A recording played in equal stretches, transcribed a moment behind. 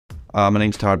My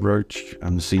name's Todd Roach.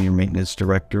 I'm the Senior Maintenance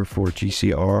Director for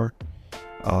GCR.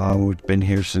 We've been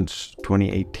here since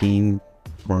 2018,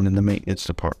 running the maintenance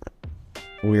department.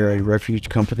 We're a refuge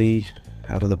company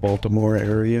out of the Baltimore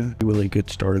area. Really good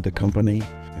start of the company.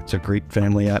 It's a great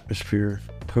family atmosphere.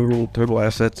 Total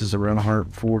assets is around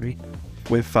 140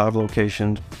 with 5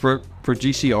 locations. For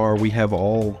GCR, we have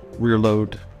all rear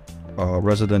load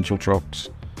residential trucks.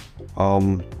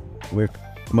 We're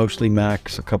mostly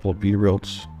Max, a couple of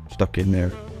B-Rails stuck in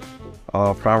there.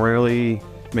 Primarily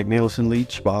McNeilus and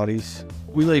Leach bodies.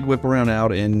 We laid whip around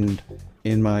out in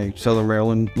my Southern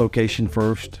Maryland location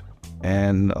first,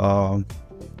 and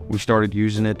we started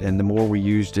using it, and the more we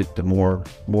used it, the more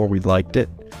we liked it.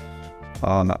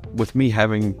 With me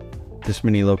having this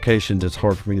many locations, it's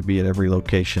hard for me to be at every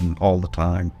location all the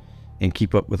time and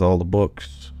keep up with all the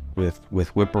books.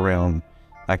 With whip around,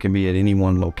 I can be at any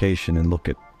one location and look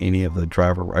at any of the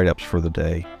driver write-ups for the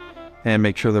day and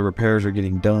make sure the repairs are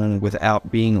getting done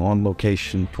without being on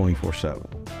location 24/7.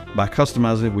 By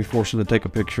customizing it, we forced them to take a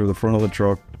picture of the front of the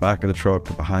truck, the back of the truck,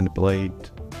 the behind the blade.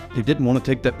 They didn't want to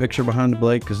take that picture behind the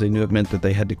blade because they knew it meant that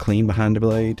they had to clean behind the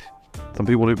blade. Some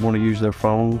people didn't want to use their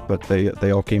phone, but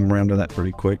they all came around to that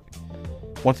pretty quick.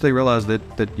 Once they realized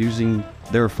that using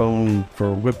their phone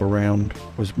for whip around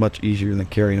was much easier than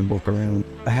carrying a book around.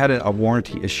 I had a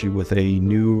warranty issue with a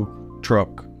new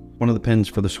truck. One of the pins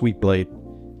for the sweep blade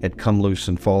had come loose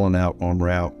and fallen out en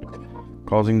route,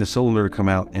 causing the cylinder to come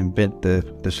out and bent the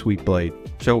sweep blade.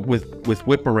 So with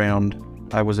whip around,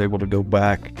 I was able to go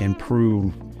back and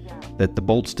prove that the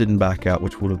bolts didn't back out,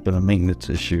 which would have been a maintenance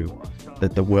issue,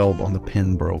 that the weld on the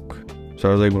pin broke. So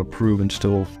I was able to prove and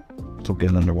still get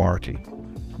it under warranty.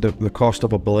 The cost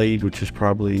of a blade, which is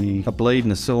probably a blade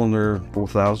and a cylinder,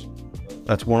 $4,000.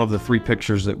 That's one of the 3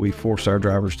 pictures that we force our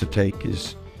drivers to take,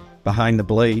 is behind the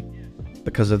blade,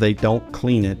 because if they don't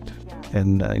clean it,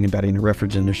 and anybody in the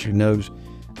refrigerant industry knows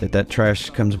that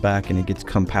trash comes back and it gets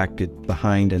compacted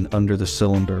behind and under the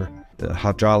cylinder. The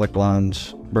hydraulic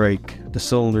lines break, the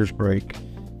cylinders break,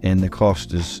 and the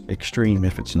cost is extreme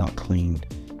if it's not cleaned.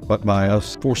 But by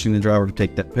us forcing the driver to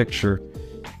take that picture,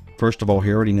 first of all,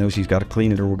 he already knows he's got to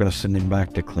clean it, or we're going to send him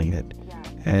back to clean it.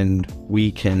 And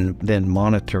we can then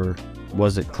monitor,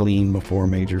 was it clean before a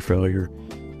major failure,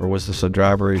 or was this a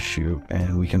driver issue,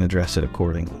 and we can address it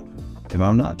accordingly. If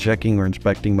I'm not checking or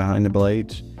inspecting behind the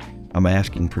blades, I'm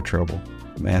asking for trouble.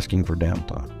 I'm asking for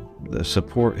downtime. The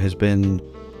support has been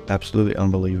absolutely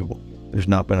unbelievable. There's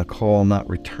not been a call not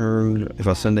returned. If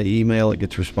I send an email, it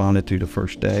gets responded to the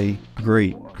first day.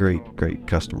 Great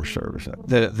customer service.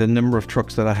 The number of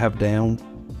trucks that I have down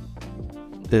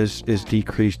is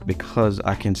decreased because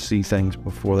I can see things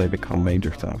before they become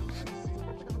major things.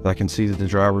 I can see that the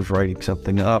driver's writing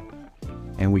something up,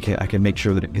 and I can make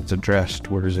sure that it gets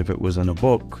addressed. Whereas if it was in a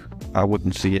book, I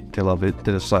wouldn't see it till I did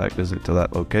a site visit to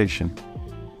that location.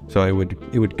 So it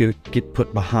would get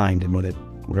put behind, and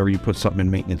whenever you put something in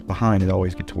maintenance behind, it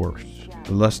always gets worse.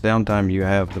 The less downtime you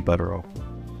have, the better off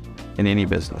in any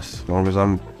business. As long as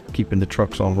I'm keeping the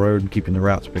trucks on road and keeping the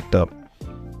routes picked up,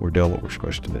 we're doing what we're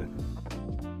supposed to do.